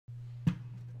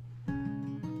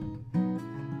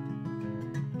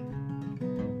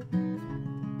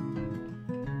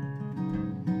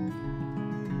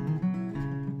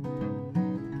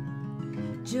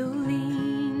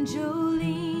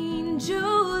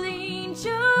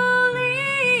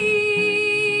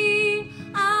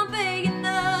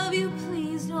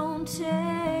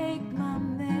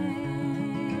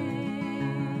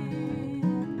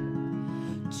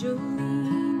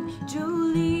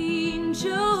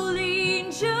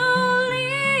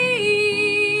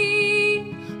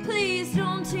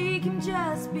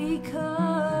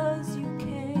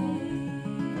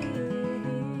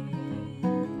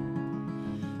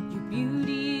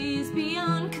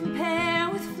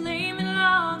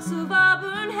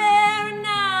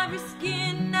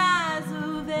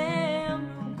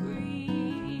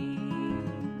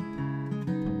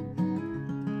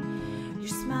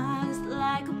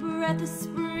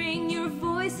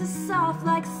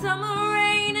summer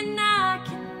rain, and I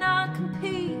cannot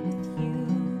compete with you,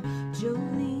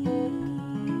 Jolene.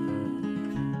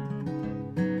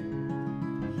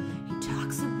 He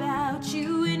talks about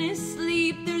you in his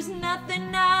sleep. There's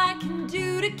nothing I can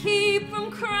do to keep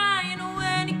from crying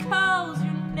when he calls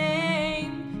your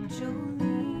name, Jolene.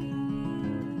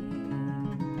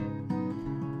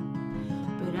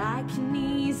 But I can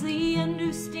easily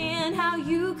understand how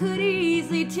you could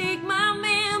easily take my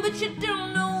man, but you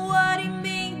don't know what he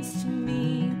means to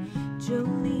me,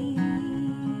 Jolene.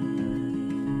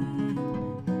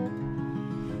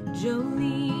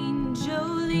 Jolene,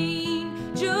 Jolene,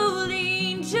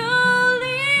 Jolene,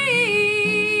 Jolene,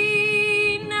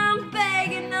 I'm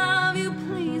begging of you,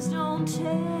 please don't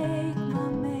take my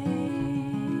man.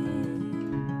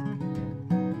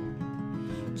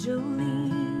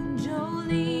 Jolene,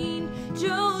 Jolene,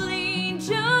 Jolene,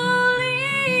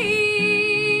 Jolene,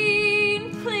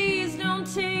 please don't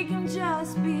take him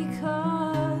just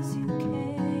because you can.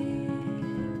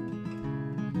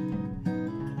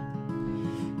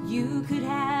 You could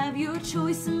have your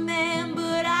choice of man,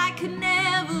 but I could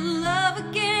never love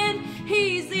again.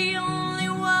 He's the only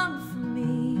one for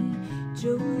me,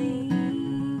 Jolene.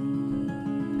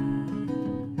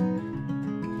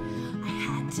 I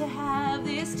had to have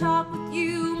this talk with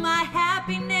you. My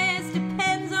happiness